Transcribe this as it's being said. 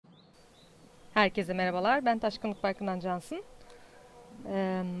Herkese merhabalar. Ben Taşkınlık Parkı'ndan Cansın.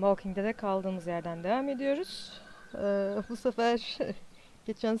 Walking Dead'e kaldığımız yerden devam ediyoruz. Bu sefer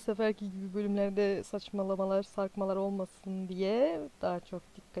geçen seferki gibi bölümlerde saçmalamalar, sarkmalar olmasın diye daha çok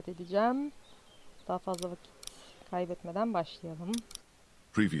dikkat edeceğim. Daha fazla vakit kaybetmeden başlayalım.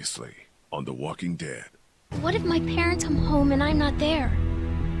 Previously on The Walking Dead. What if my parents come home and I'm not there?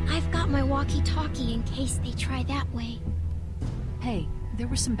 I've got my walkie-talkie in case they try that way. Hey, there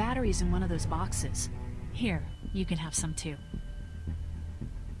were some batteries in one of those boxes. Here, you can have some too.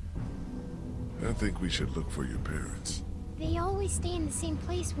 I think we should look for your parents. They always stay in the same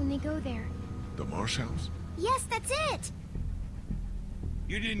place when they go there. The Marsh House? Yes, that's it!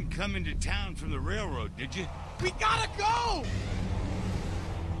 You didn't come into town from the railroad, did you? We gotta go!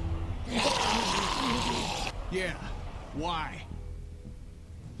 Yeah, why?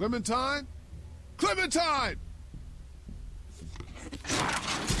 Clementine? Clementine!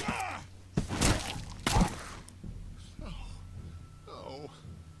 Oh.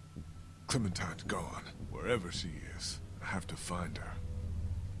 Clementine's gone. Wherever she is, I have to find her.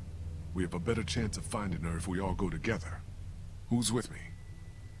 We have a better chance of finding her if we all go together. Who's with me?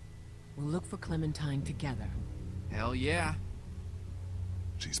 We'll look for Clementine together. Hell yeah.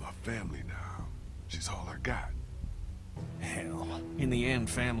 She's my family now. She's all I got. Hell, in the end,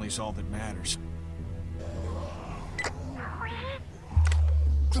 family's all that matters.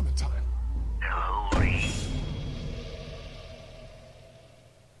 Clementine. Holy.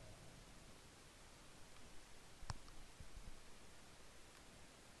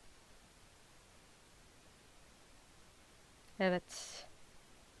 Evet.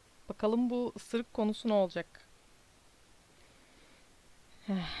 Bakalım bu ısırık konusu ne olacak?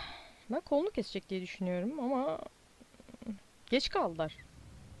 Ben kolunu kesecek diye düşünüyorum ama geç kaldılar.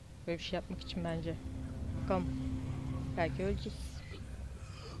 Böyle bir şey yapmak için bence. Bakalım. Belki öleceğiz.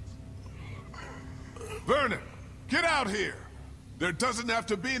 Vernon, get out here! There doesn't have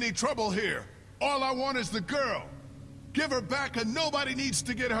to be any trouble here. All I want is the girl. Give her back and nobody needs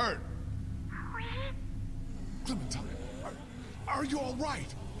to get hurt. Clementine, are you all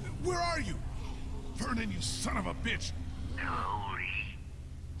right? Where are you? Vernon, you son of a bitch! Holy.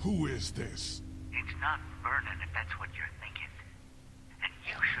 Who is this? It's not Vernon, if that's what you're thinking. And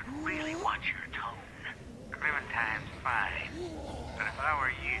you should really watch your tone. Clementine's fine. But if I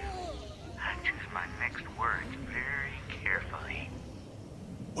were you, I'd choose my next words very carefully.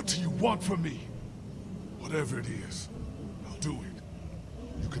 What do you want from me? Whatever it is, I'll do it.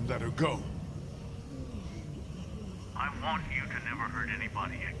 You can let her go. I want you to never hurt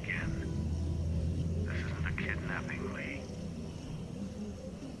anybody again. This isn't a kidnapping, Lee.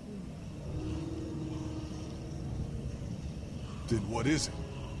 Then what is it?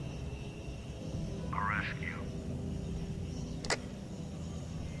 A rescue.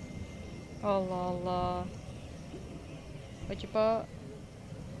 Allah Allah. Acaba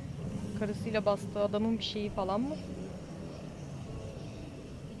karısıyla bastığı adamın bir şeyi falan mı?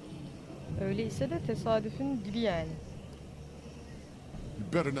 Öyleyse de tesadüfün dibi yani.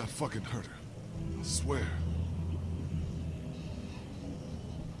 You better not fucking hurt her. I swear.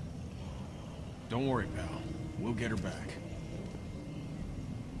 Don't worry, pal. We'll get her back.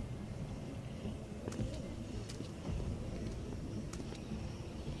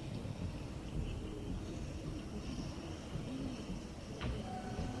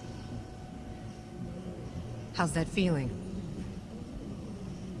 How's that feeling?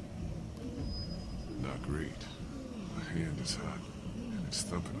 Not great. My hand is hot, and it's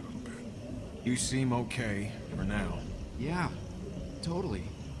thumping a little bit. You seem okay for now. Yeah, totally.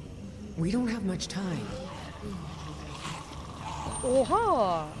 We don't have much time.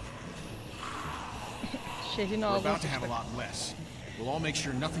 Oha! Şehrin We're ağzına about to have a sıçtık. lot less. We'll all make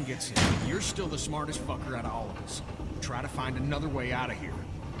sure nothing gets in. You're still the smartest fucker out of all of us. Try to find another way out of here.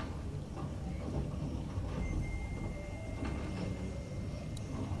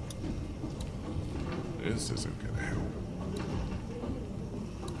 This isn't gonna help.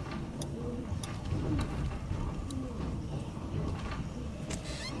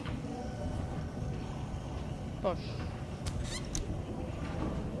 Boş.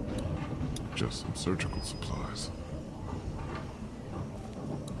 Just some surgical supplies.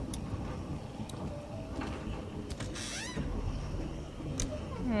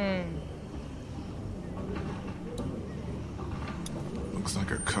 Looks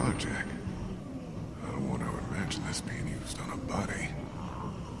like a car jack. I don't want to imagine this being used on a body.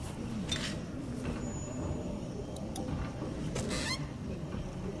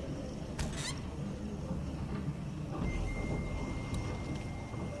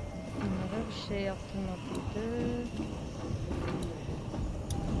 Bunlara bir şey yaptırmadıydı.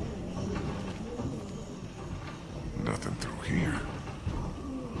 Nothing through here.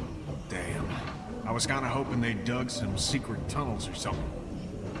 Damn. I was kinda hoping they dug some secret tunnels or something.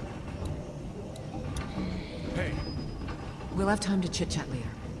 Hey, We'll have time to chit-chat later.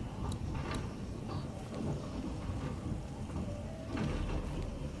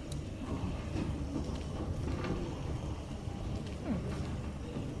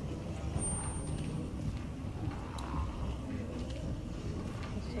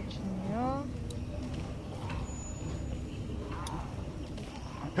 Nasıl açılmıyor?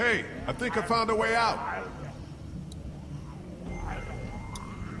 Hey, I think I found a way out.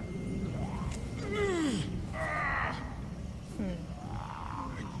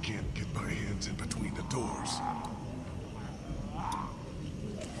 I can't get my hands in between the doors.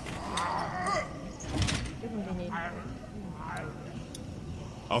 Durun deneyelim.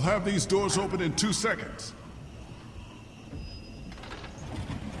 I'll have these doors open in 2 seconds.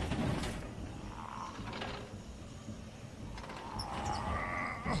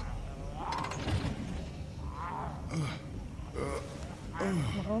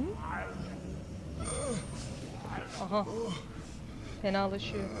 Tamam. Aha.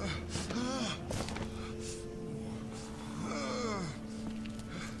 Fenalaşıyor.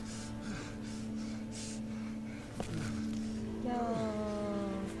 Ya.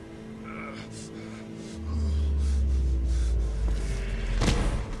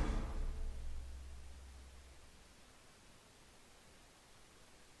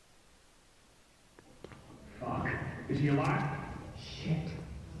 Fuck. Is he alive? Shit.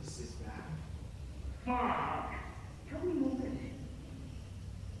 This is bad. Fuck. Help me move it.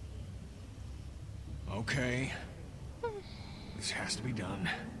 okay. This has to be done.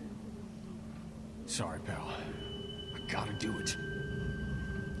 Sorry, pal. I gotta do it.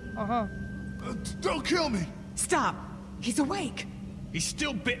 Aha. Don't kill me! Stop! He's awake! He's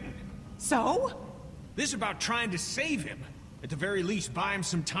still bitten. So? This is about trying to save him. At the very least, buy him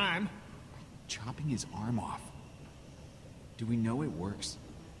some time. Chopping his arm off. Do we know it works?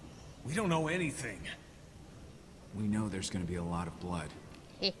 We don't know anything. We know there's gonna be a lot of blood.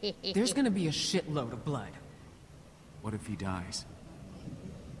 There's gonna be a shitload of blood. What if he dies?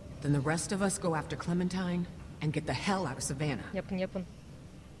 Then the rest of us go after Clementine and get the hell out of Savannah. Yapın yapın.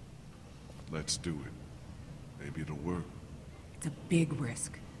 Let's do it. Maybe it'll work. It's a big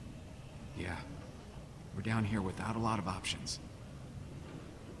risk. Yeah. We're down here without a lot of options.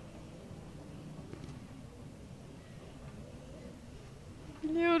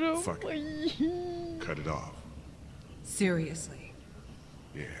 Biliyorum. Fuck it. Ay. Cut it off. Seriously.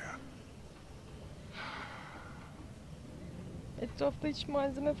 Yeah. Etrafta hiç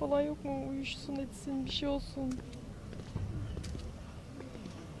malzeme falan yok mu? Uyuşsun etsin bir şey olsun.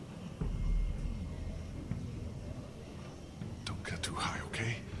 Don't get too high,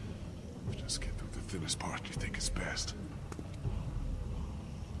 okay? Just get through the thinnest part you think is best.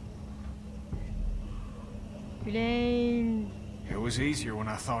 Güleyin. It was easier when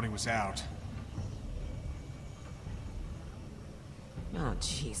I thought he was out. Oh,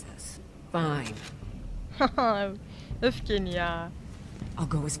 Jesus. Fine. Öfkeni ya. I'll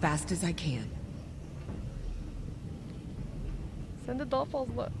go as fast as I can. Sen de daha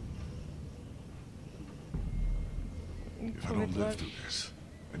fazla. If I don't live through this,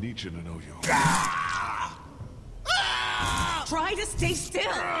 I need you to know you. Try to stay still!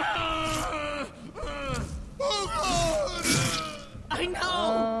 I know!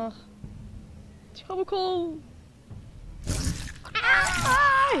 Ah. Çabuk ol.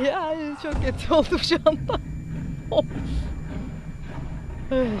 Ay, ay, çok kötü oldum şu anda. Of.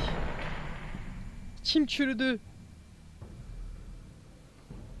 Ay. İçim çürüdü.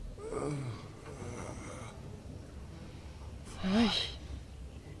 Ay.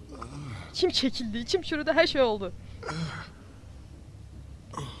 İçim çekildi, içim çürüdü, her şey oldu.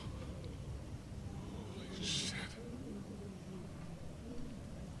 Shit.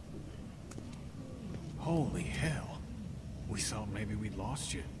 Holy hell. We thought maybe we'd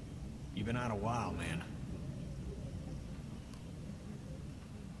lost you. You've been out a while, man.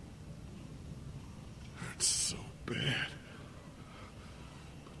 Hurts so bad.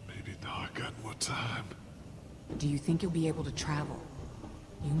 But maybe now I got more time. Do you think you'll be able to travel?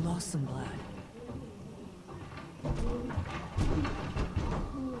 You lost some blood.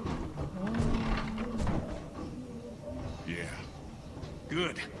 Yeah.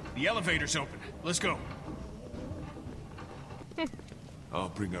 Good. The elevator's open. Let's go. I'll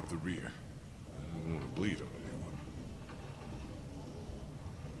bring up the rear. I don't want to bleed on anyone.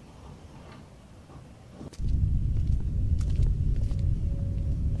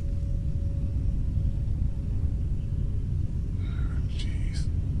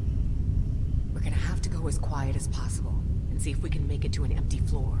 We're gonna have to go go as quiet as possible and see if we can make it to an empty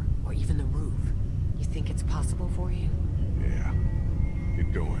floor or even the roof. You think it's possible for you? Yeah.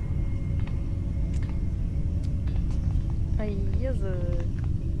 Get going. Ay yazık.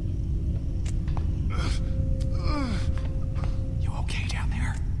 You okay down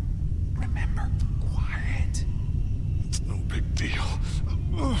there? Remember, quiet. It's no big deal.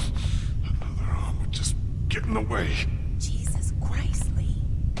 Another arm would just get in the way. Jesus Christ, Lee.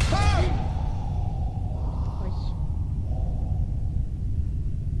 Ay.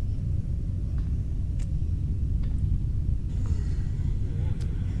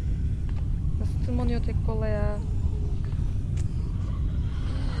 Nasıl tırmanıyor tek kola ya?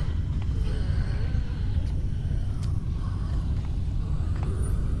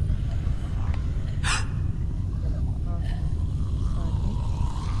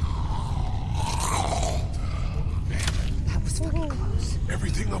 That was fucking close.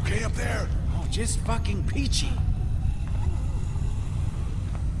 Everything okay up there? Oh, just fucking peachy.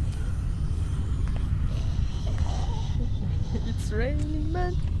 It's raining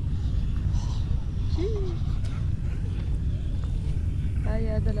man. Jeez. Her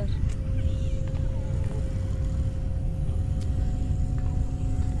yerdeler.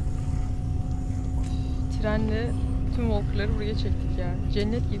 Trenle tüm walkları buraya çektik ya.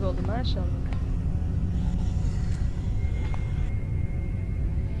 Cennet gibi oldu maşallah.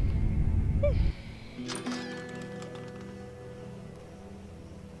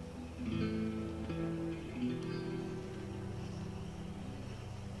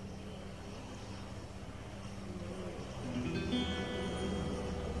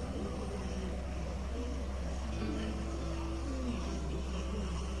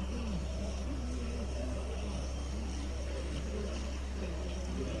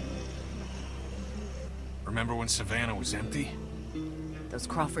 Remember when Savannah was empty? Those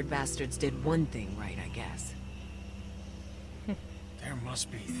Crawford bastards did one thing right, I guess. There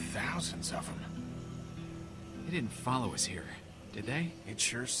must be thousands of them. They didn't follow us here, did they? It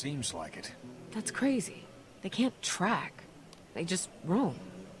sure seems like it. That's crazy. They can't track. They just roam.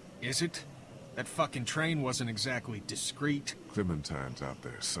 Is it? That fucking train wasn't exactly discreet. Clementine's out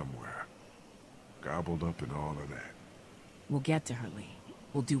there somewhere. Gobbled up in all of that. We'll get to her, Lee.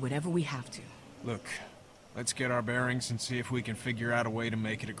 We'll do whatever we have to. Look, let's get our bearings and see if we can figure out a way to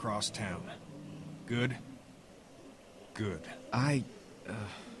make it across town. Good? Good. I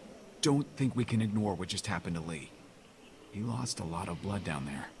don't think we can ignore what just happened to Lee. He lost a lot of blood down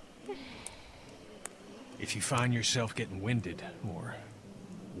there. If you find yourself getting winded, or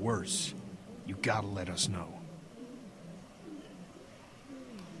worse, you gotta let us know.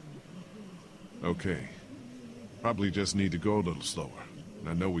 Okay. Probably just need to go a little slower. And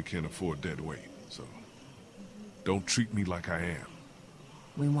I know we can't afford dead weight, so... Don't treat me like I am.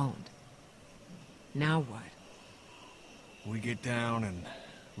 We won't. Now what? We get down and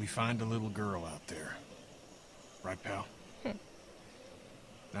we find a little girl out there. Right, pal?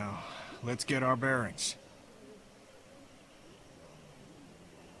 Now, let's get our bearings.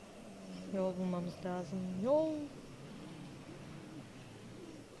 Yol bulmamız lazım. Yol.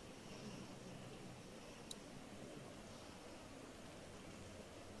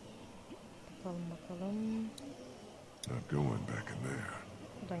 Bakalım bakalım. Not going back in there.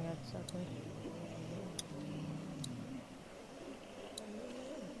 Buradan geldi zaten.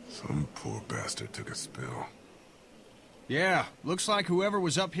 Some poor bastard took a spill. Yeah, looks like whoever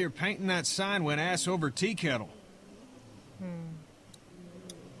was up here painting that sign went ass over tea kettle.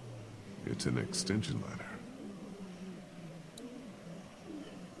 It's an extension ladder.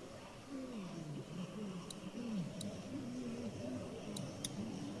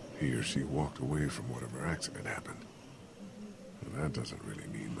 He or she walked away from whatever accident happened. And that doesn't really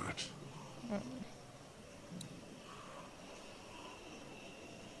mean much.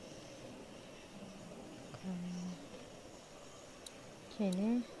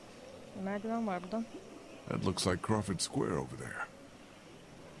 Yeni. Merdiven var buradan. That looks like Crawford Square over there.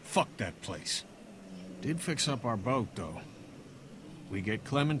 Fuck that place. Did fix up our boat, though. We get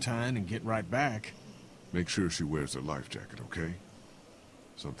Clementine and get right back. Make sure she wears her life jacket, okay?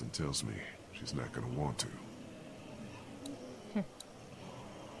 Something tells me she's not gonna want to.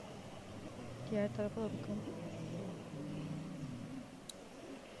 Diğer tarafa da bakalım.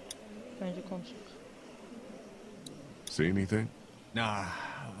 Önce konuşuruz. See anything? Nah,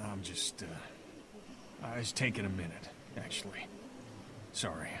 I'm just, I was taking a minute, actually.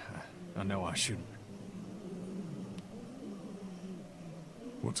 Sorry, I know I shouldn't.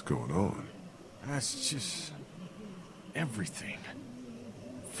 What's going on? That's just... everything.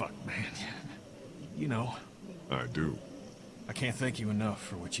 Fuck, man. You know. I do. I can't thank you enough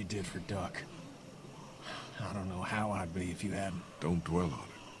for what you did for Duck. I don't know how I'd be if you hadn't. Don't dwell on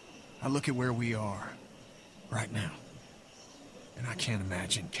it. I look at where we are right now, and I can't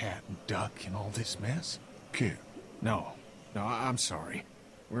imagine Cat and Duck in all this mess. Can't. No, I'm sorry.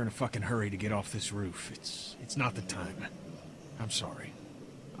 We're in a fucking hurry to get off this roof. It's not the time. I'm sorry.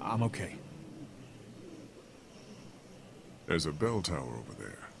 I'm okay. There's a bell tower over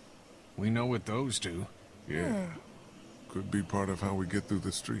there. We know what those do. Yeah. Could be part of how we get through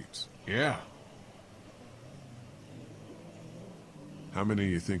the streets. Yeah. How many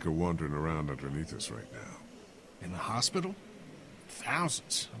you think are wandering around underneath us right now? In the hospital?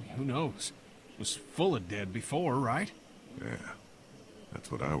 Thousands. I mean, who knows? It was full of dead before, right? Yeah.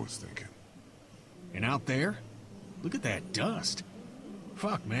 That's what I was thinking. And out there? Look at that dust.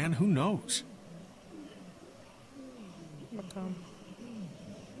 Fuck, man, who knows? Bakalım.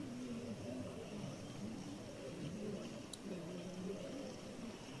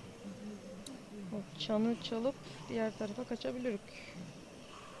 O çanı çalıp diğer tarafa kaçabiliriz.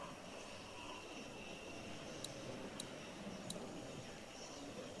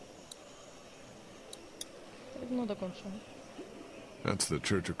 Bununla da konuşalım. That's the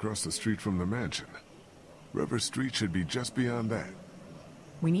church across the street from the mansion. River Street should be just beyond that.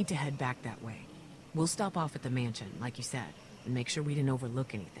 We need to head back that way. We'll stop off at the mansion, like you said, and make sure we didn't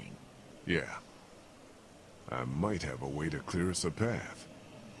overlook anything. Yeah. I might have a way to clear us a path.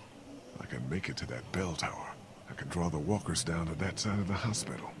 I can make it to that bell tower. I can draw the walkers down to that side of the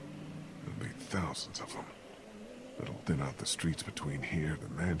hospital. There'll be thousands of them. It'll thin out the streets between here,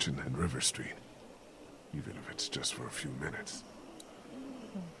 the mansion, and River Street. Even if it's just for a few minutes.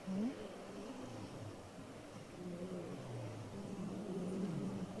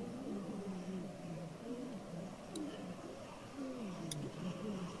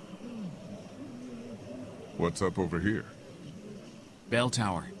 What's up over here? Bell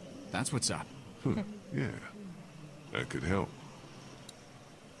tower. That's what's up. Yeah. That could help.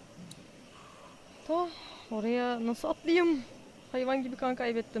 Oraya nasıl atlayayım? Hayvan gibi kan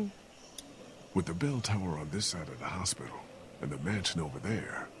kaybettim. With the bell tower on this side of the hospital, and the mansion over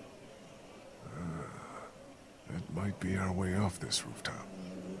there, that might be our way off this rooftop.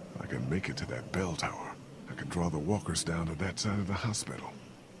 I can make it to that bell tower. I can draw the walkers down to that side of the hospital.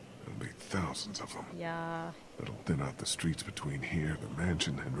 There'll be thousands of them. Ya. It'll thin out the streets between here, the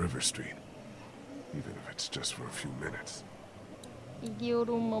mansion, and River Street. Even if it's just for a few minutes.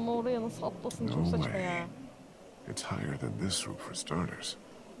 Gidiyorum ama oraya nasıl atlasın? Çok No saçma way. ya. It's higher than this roof for starters.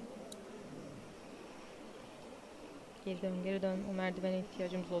 Geri dön, geri dön. O merdivene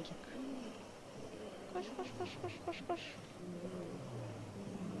ihtiyacımız olacak. Koş, koş, koş, koş, koş, koş.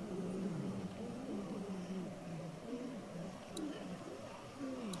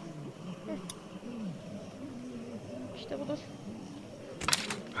 İşte budur.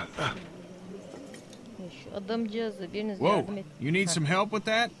 Şu adamcağızı biriniz Whoa, yardım et. you need some help with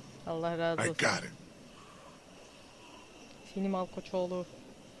that? Allah razı I olsun. got it. Seni Malkoçoğlu.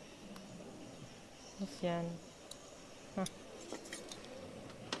 Nasıl yani? Hah.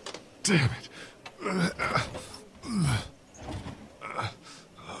 Damn it.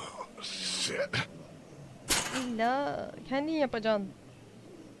 Oh, shit. İlla kendin yapacaksın.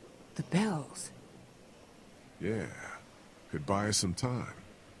 The bells. Yeah. Could buy us some time.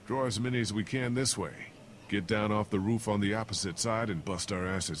 Draw as many as we can this way. Get down off the roof on the opposite side and bust our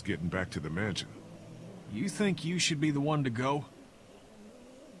asses getting back to the mansion. You think you should be the one to go?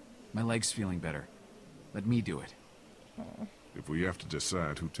 My leg's feeling better. Let me do it. If we have to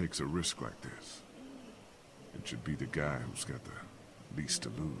decide who takes a risk like this, it should be the guy who's got the least to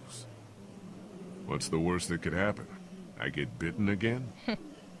lose. What's the worst that could happen? I get bitten again?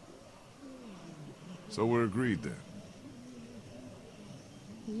 So we're agreed then.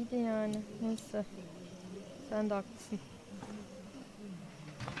 İyi de yani. Neyse. Sen de haklısın.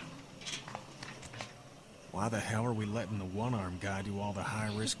 Why the hell are we letting the one-armed guy do all the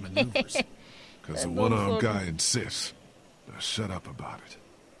high-risk maneuvers? Because the Ben de onu one-armed sordum. guy insists. Now shut up about it.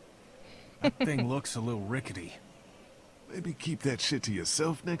 That thing looks a little rickety. Maybe keep that shit to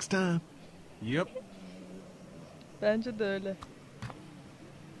yourself next time? Yep. Bence de öyle.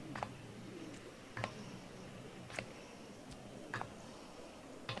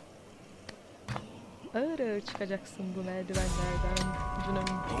 Ağır ağır çıkacaksın bu merdivenlerden. Canım.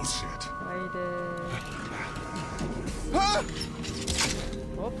 Oh shit. Haydi.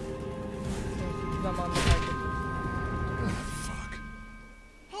 Hop. Neyse, zamanda kaybettim. Fuck.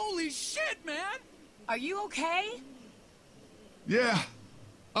 Holy shit, man! Are you okay? Yeah,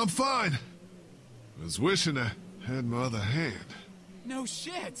 I'm fine. I was wishing I had my other hand. No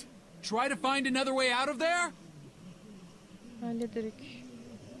shit! Try to find another way out of there? Hallederik.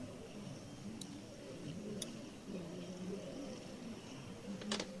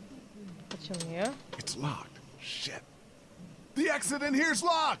 Açılmıyor. It's locked. Shit. The exit in here's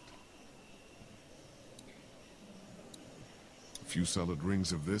locked! A few solid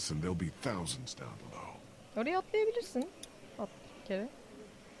rings of this and there'll be thousands down below. Oraya atlayabilirsin. At bir kere.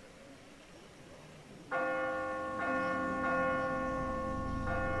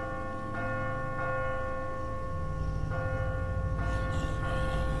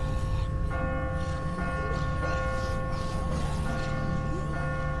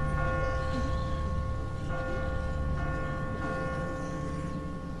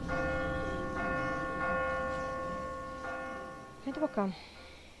 Hadi bakalım.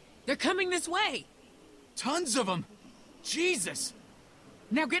 They're coming this way! Tons of them! Jesus!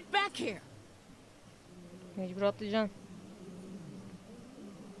 Now get back here! Mecbur atlayacaksın.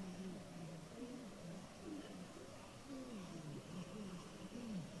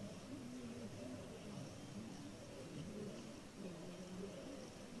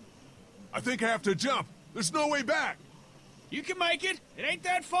 I think I have to jump. There's no way back. You can make it. It ain't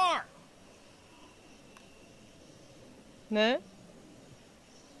that far. Ne?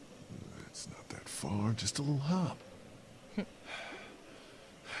 It's not that far, just a little hop.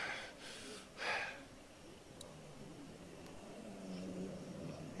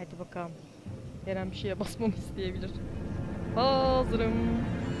 Hadi bakalım. Eren bir şeye basmamı isteyebilir. Hazırım.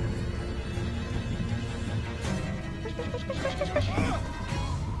 Koş.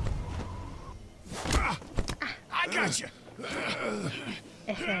 I got you.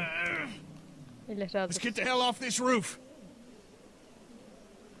 Efendim. Allah razı Let's olsun. get the hell off this roof.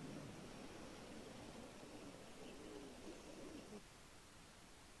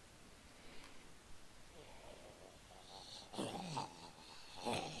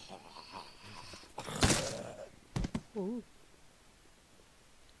 Ooh.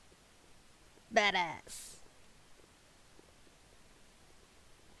 Badass.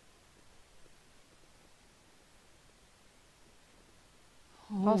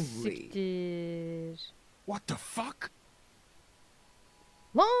 Holy. Siktir. What the fuck?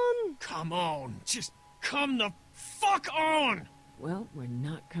 Lan! Come on. Just come the fuck on. Well, we're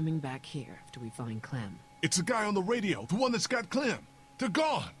not coming back here after we find Clem. It's the guy on the radio, the one that's got Clem. They're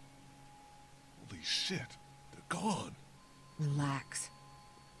gone. Holy shit, they're gone. Relax.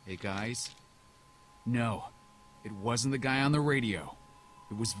 Hey, guys. No, it wasn't the guy on the radio.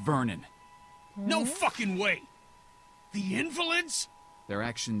 It was Vernon. No fucking way. The invalids? Their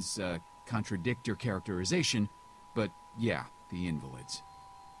actions, contradict your characterization, but yeah, the invalids.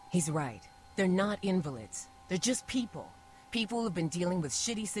 He's right. They're not invalids. They're just people. People who've been dealing with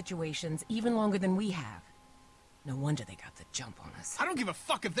shitty situations even longer than we have. No wonder they got the jump on us. I don't give a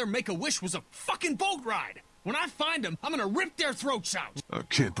fuck if their Make-A-Wish was a fucking boat ride. When I find them, I'm gonna rip their throats out. I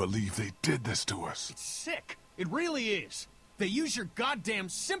can't believe they did this to us. It's sick. It really is. They use your goddamn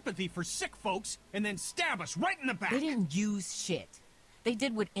sympathy for sick folks and then stab us right in the back. They didn't use shit. They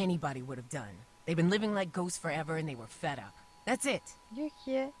did what anybody would have done. They've been living like ghosts forever and they were fed up. That's it. Yok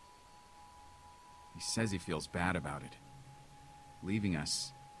ya. He says he feels bad about it. Leaving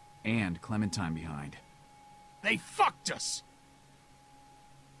us and Clementine behind. They fucked us.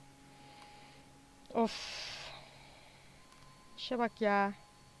 Of. İşe bak ya.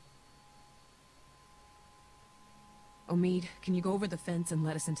 Omid, can you go over the fence and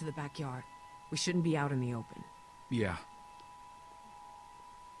let us into the backyard? We shouldn't be out in the open. Yeah.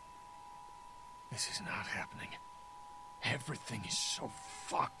 This is not happening. Everything is so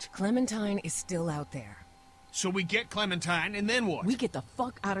fucked. Clementine is still out there. So we get Clementine, and then what? We get the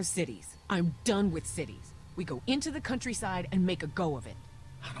fuck out of cities. I'm done with cities. We go into the countryside and make a go of it.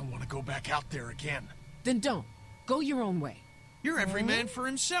 I don't want to go back out there again. Then don't. Go your own way. You're every man for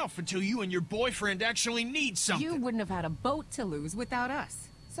himself until you and your boyfriend actually need something. You wouldn't have had a boat to lose without us.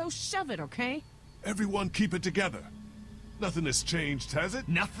 So shove it, okay? Everyone keep it together. Nothing has changed, has it?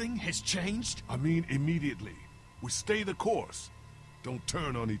 Nothing has changed? I mean, immediately. We stay the course. Don't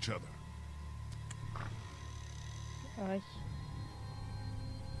turn on each other. Ay.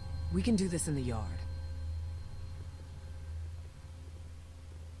 We can do this in the yard.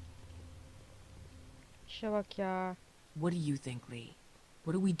 İşe bak ya. What do you think, Lee?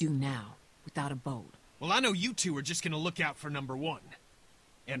 What do we do now, without a boat? Well, I know you two are just gonna look out for number one.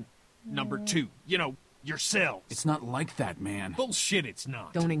 And number two. You know, yourselves. It's not like that, man. Bullshit, it's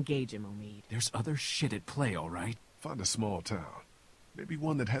not. Don't engage him, Omid. There's other shit at play, all right? Find a small town. Maybe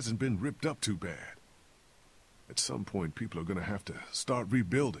one that hasn't been ripped up too bad. At some point, people are gonna have to start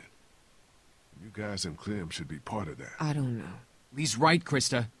rebuilding. You guys and Clem should be part of that. I don't know. Lee's right,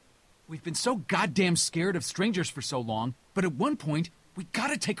 Krista. We've been so goddamn scared of strangers for so long, but at one point, we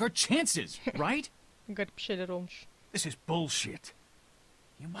gotta take our chances, right? Garip bir şeyler olmuş. This is bullshit.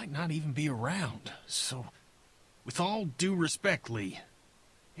 You might not even be around, so... With all due respect, Lee,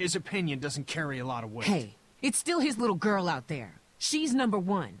 his opinion doesn't carry a lot of weight. Hey, it's still his little girl out there. She's number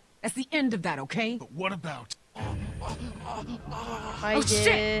one. That's the end of that, okay? But what about... Oh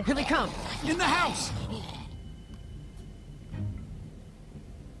shit! Here they come! In the house!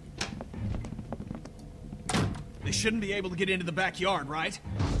 They shouldn't be able to get into the backyard, right?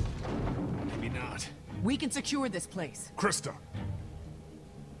 Maybe not. We can secure this place. Krista!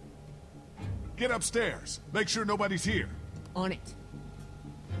 Get upstairs. Make sure nobody's here. On it.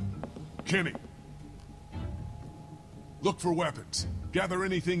 Kenny. Look for weapons. Gather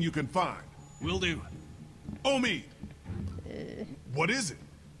anything you can find. Will do. Omid! What is it?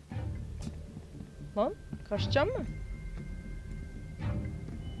 Lan kaçacağım mı?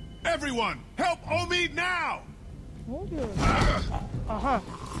 Everyone, help Omid now! Ne oluyor? Aha.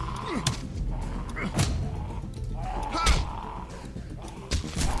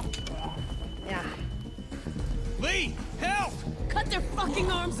 Ya. Lee, help! Cut their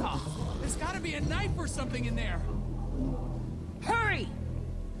fucking arms off! There's gotta be a knife or something in there. Hurry!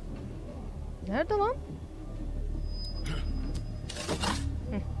 Nerede lan?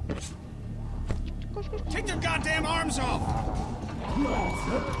 Koş koş. Take their goddamn arms off!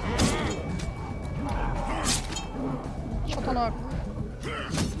 Şatanak.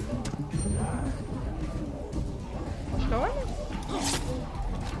 Başka var mı?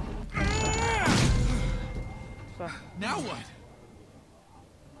 Güzel. Now what?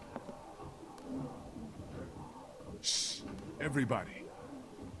 Shh. Everybody.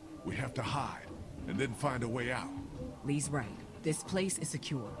 We have to hide, and then find a way out. Lee's right. This place is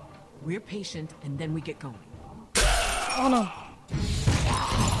secure. We're patient, and then we get going. Anam.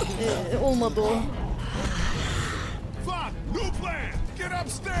 Olmadı o. Fuck! New plan! Get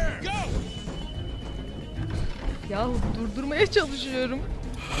upstairs! Go! Yahu durdurmaya çalışıyorum.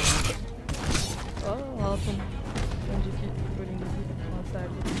 Hatun. Önceki bölümdeki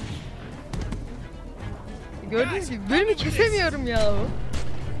konserdi. Gördüğünüz gibi bölümü kesemiyorum yahu.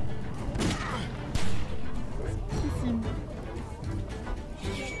 Keseyim.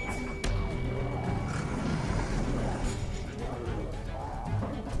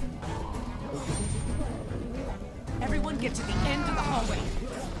 Everyone get to the end of the hallway.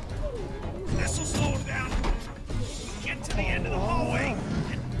 This'll slow him down. Get to the end of the hallway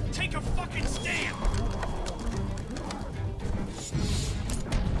and take a fucking stand.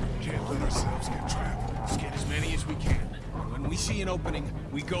 Can't let ourselves get trapped. Let's get as many as we can. When we see an opening,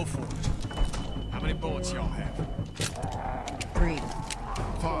 we go for it. How many bullets y'all have? 3.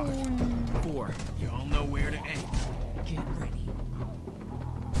 5. 4. Y'all know where to aim. Get ready.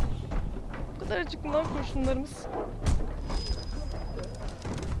 Bu kadar açık mı lan kurşunlarımız?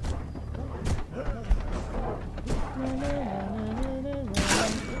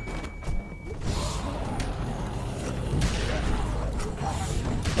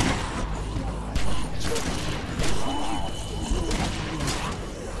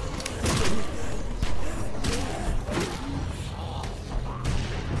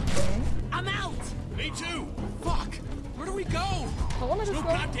 I'm out! Me too! Fuck! Where do we go? Hava There's no neresi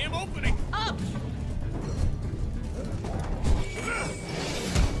lan? goddamn opening! Up!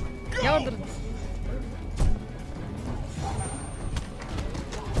 Yardırın.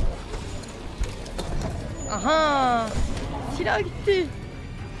 Aha! Silah gitti.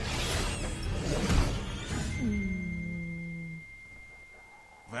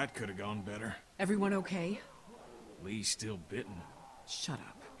 That could have gone better. Everyone okay? Lee's still bitten. Shut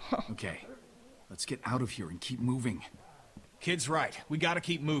up. Okay, let's get out of here and keep moving. Kid's right. We gotta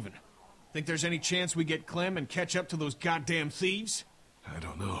keep moving. Think there's any chance we get Clem and catch up to those goddamn thieves? I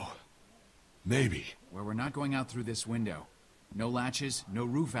don't know. Maybe. Where we're not going out through this window. No latches, no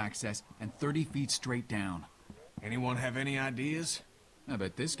roof access, and 30 feet straight down. Anyone have any ideas? I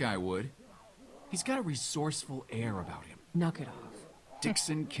bet this guy would. He's got a resourceful air about him. Knock it off.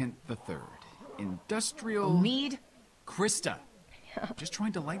 Dixon Kent III. Industrial... Need? Krista. Just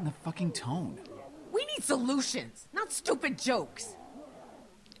trying to lighten the fucking tone. We need solutions, not stupid jokes.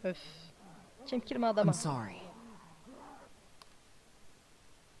 Öf. Çemkirme adama. I'm sorry.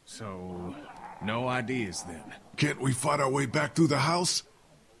 So, no ideas then. Can't we fight our way back through the house?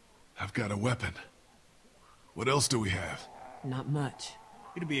 I've got a weapon. What else do we have? Not much.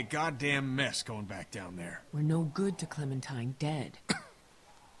 It'd be a goddamn mess going back down there. We're no good to Clementine dead.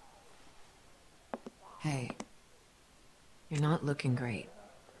 Hey. You're not looking great.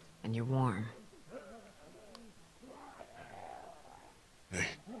 And you're warm. Hey,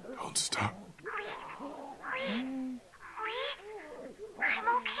 don't stop. I'm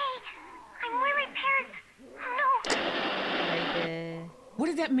okay. I'm where my parents... No. Haydi. What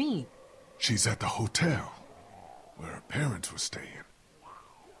did that mean? She's at the hotel, where her parents were staying.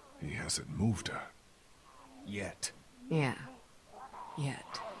 He hasn't moved her. Yet. Yeah.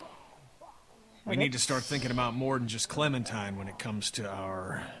 Yet. We need to start thinking about more than just Clementine when it comes to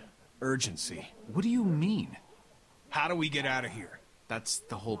our urgency. What do you mean? How do we get out of here? That's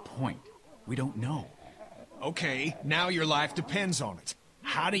the whole point. We don't know. Okay, now your life depends on it.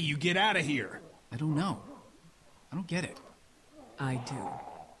 How do you get out of here? I don't know. I don't get it. I do.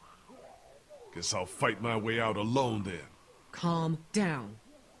 Guess I'll fight my way out alone then. Calm down.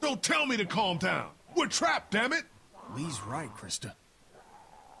 Don't tell me to calm down. We're trapped, damn it! Lee's right, Krista.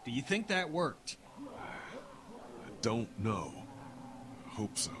 Do you think that worked? I don't know. I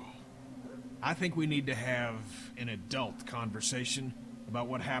hope so. I think we need to have an adult conversation about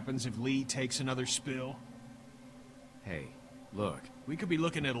what happens if Lee takes another spill. Hey, look. We could be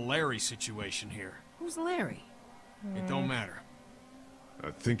looking at a Larry situation here. Who's Larry? It don't matter.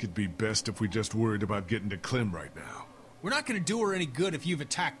 I think it'd be best if we just worried about getting to Clem right now. We're not gonna do her any good if you've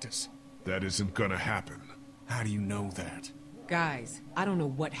attacked us. That isn't gonna happen. How do you know that? Guys, I don't know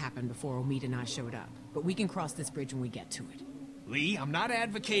what happened before Omid and I showed up, but we can cross this bridge when we get to it. Lee, I'm not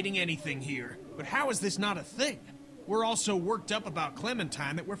advocating anything here, but how is this not a thing? We're all so worked up about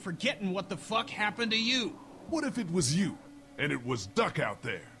Clementine that we're forgetting what the fuck happened to you. What if it was you, and it was Duck out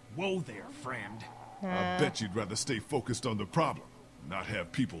there? Whoa there, friend. I bet you'd rather stay focused on the problem, not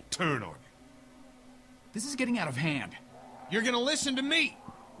have people turn on you. This is getting out of hand. You're gonna listen to me.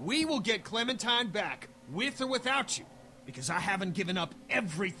 We will get Clementine back, with or without you, because I haven't given up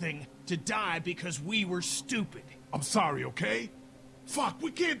everything to die because we were stupid. I'm sorry, okay? Fuck,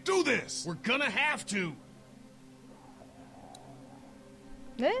 we can't do this! We're gonna have to.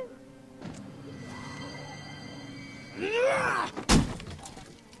 Ne?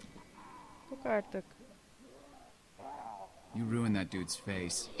 Yok artık. You ruined that dude's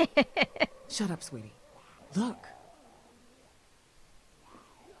face. Shut up, sweetie. Look.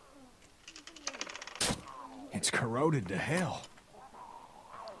 It's corroded to hell.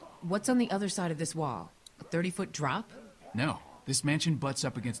 What's on the other side of this wall? A 30-foot drop? No, this mansion butts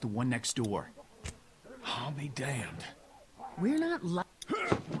up against the one next door. I'll be damned. We're not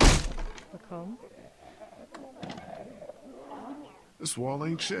Bakalım. This wall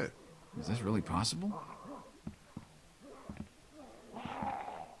ain't shit. Is this really possible?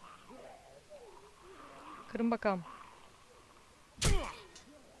 Kırın bakalım.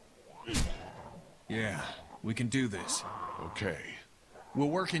 Yeah, we can do this. Okay. We'll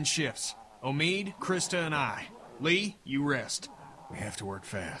work in shifts. Omid, Krista, and I. Lee, you rest. We have to work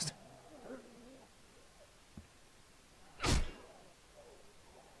fast.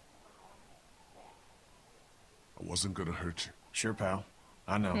 I wasn't gonna hurt you. Sure, pal.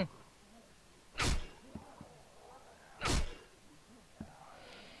 I know.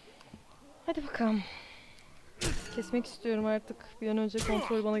 Hadi bakalım. Kesmek istiyorum artık. Bir an önce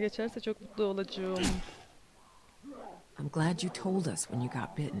kontrol bana geçerse çok mutlu olacağım. I'm glad you told us when you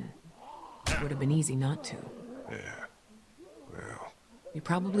got bitten. It would have been easy not to. Yeah. Well, We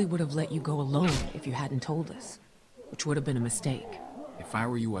probably would have let you go alone if you hadn't told us, which would have been a mistake. If I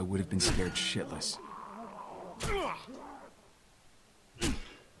were you, I would have been scared shitless.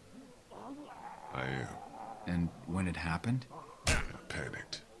 I am. And when it happened? I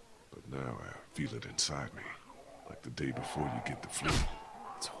panicked. But now I feel it inside me. Like the day before you get the flu.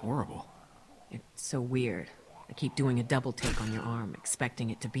 It's horrible. It's so weird. I keep doing a double take on your arm, expecting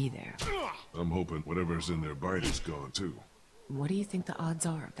it to be there. I'm hoping whatever's in their bite is gone too. What do you think the odds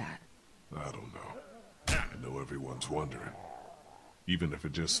are of that? I don't know. I know everyone's wondering. Even if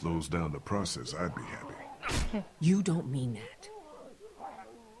it just slows down the process, I'd be happy. You don't mean that.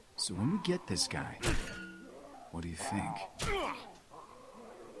 So when we get this guy, what do you think?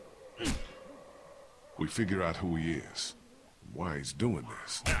 We figure out who he is, and why he's doing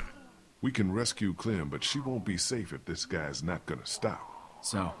this. We can rescue Clem, but she won't be safe if this guy's not gonna stop.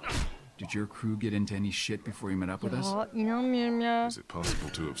 So, did your crew get into any shit before you met up with us? Ya inanmıyorum ya. Is it possible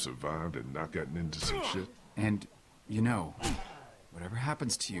to have survived and not gotten into some shit? And, you know, whatever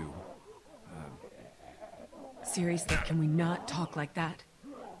happens to you, Seriously, can we not talk like that?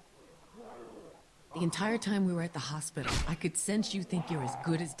 The entire time we were at the hospital, I could sense you think you're as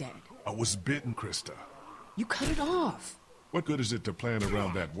good as dead. I was bitten, Krista. You cut it off. What good is it to plan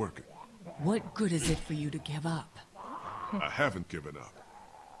around that working? What good is it for you to give up? I haven't given up.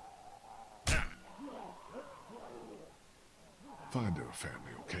 Find her a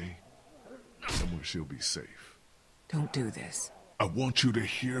family, okay? Somewhere she'll be safe. Don't do this. I want you to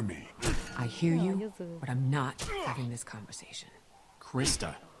hear me. I hear you, yazık. but I'm not having this conversation.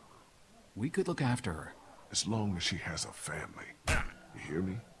 Krista, we could look after her. As long as she has a family. You hear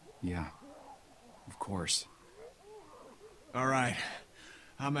me? Yeah, of course. All right.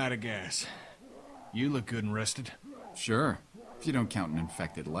 I'm out of gas. You look good and rested. Sure, if you don't count an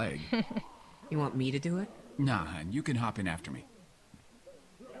infected leg. You want me to do it? Nah, hun, you can hop in after me.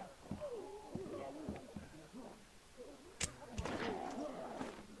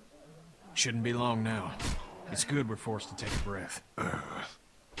 Shouldn't be long now. It's good we're forced to take a breath.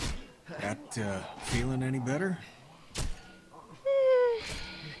 Feeling any better?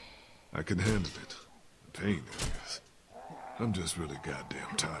 I can handle it. The pain, that is. I'm just really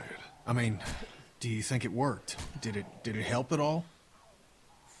goddamn tired. I mean, do you think it worked? Did it help at all?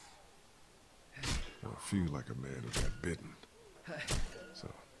 I feel like a man who got bitten. So,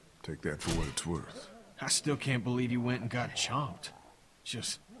 take that for what it's worth. I still can't believe you went and got chomped.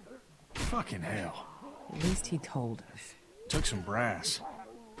 Just fucking hell. At least he told us. Took some brass.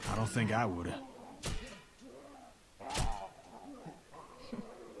 I don't think I would've.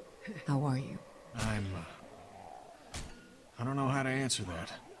 How are you? I don't know how to answer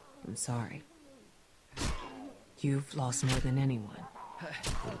that. I'm sorry. You've lost more than anyone.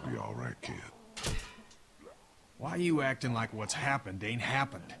 It'll be all right, kid. Why are you acting like what's happened ain't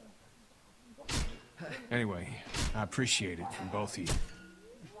happened? Anyway, I appreciate it from both of you.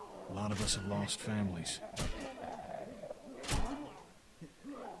 A lot of us have lost families.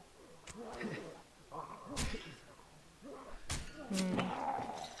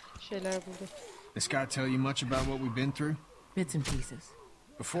 Şeyler buldu. This guy tell you much about what we've been through? Bits and pieces.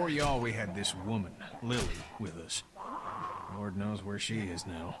 Before y'all, we had this woman, Lily, with us. Lord knows where she is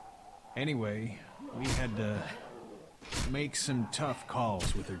now. Anyway, we had to make some tough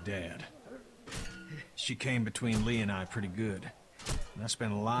calls with her dad. She came between Lee and I pretty good. And I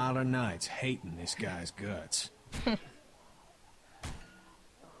spent a lot of nights hating this guy's guts.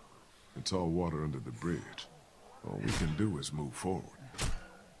 It's all water under the bridge. All we can do is move forward.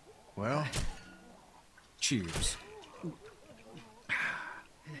 Well, cheers.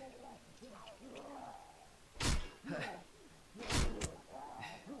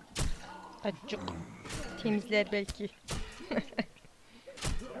 Acık. Temizler belki.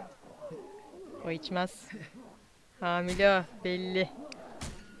 O içmez. Hamile o, belli.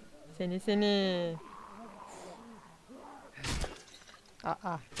 Seni.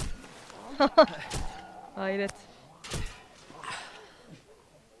 Aa. Hayret.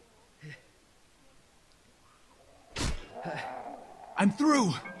 I'm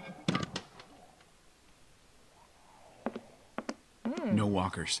through! No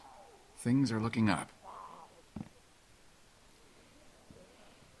walkers. Things are looking up.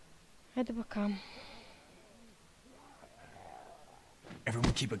 Hadi bakalım.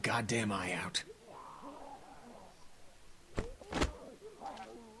 Everyone keep a goddamn eye out.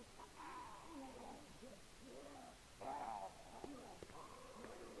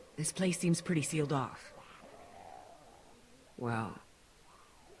 This place seems pretty sealed off. Well...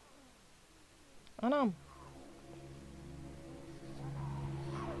 Anam.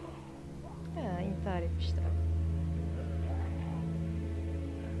 Ya intihar etmişler.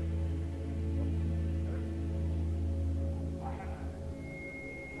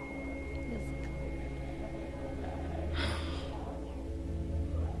 Yazık.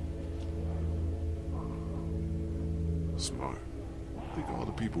 Smart. Think of all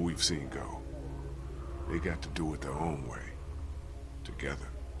the people we've seen go. They got to do it their own way. Together.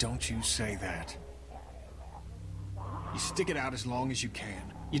 Don't you say that. You stick it out as long as you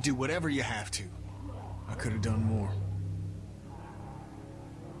can. You do whatever you have to. I could have done more.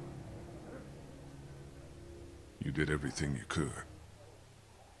 You did everything you could.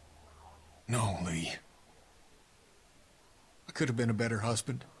 No, Lee. I could have been a better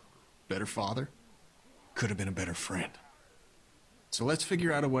husband, better father, could have been a better friend. So let's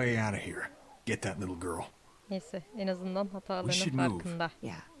figure out a way out of here. Get that little girl. Neyse, en azından We hatalarının should move. farkında.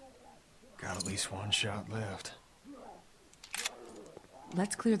 Yeah. Got at least one shot left.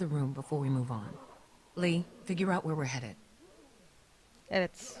 Let's clear the room before we move on. Lee, figure out where we're headed.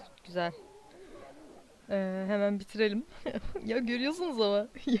 Evet, güzel. Hemen bitirelim. Ya görüyorsunuz ama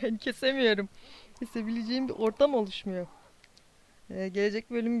yani kesemiyorum. Kesebileceğim bir ortam oluşmuyor.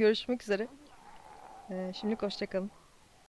 Gelecek bölüm görüşmek üzere. Şimdilik hoşça kalın.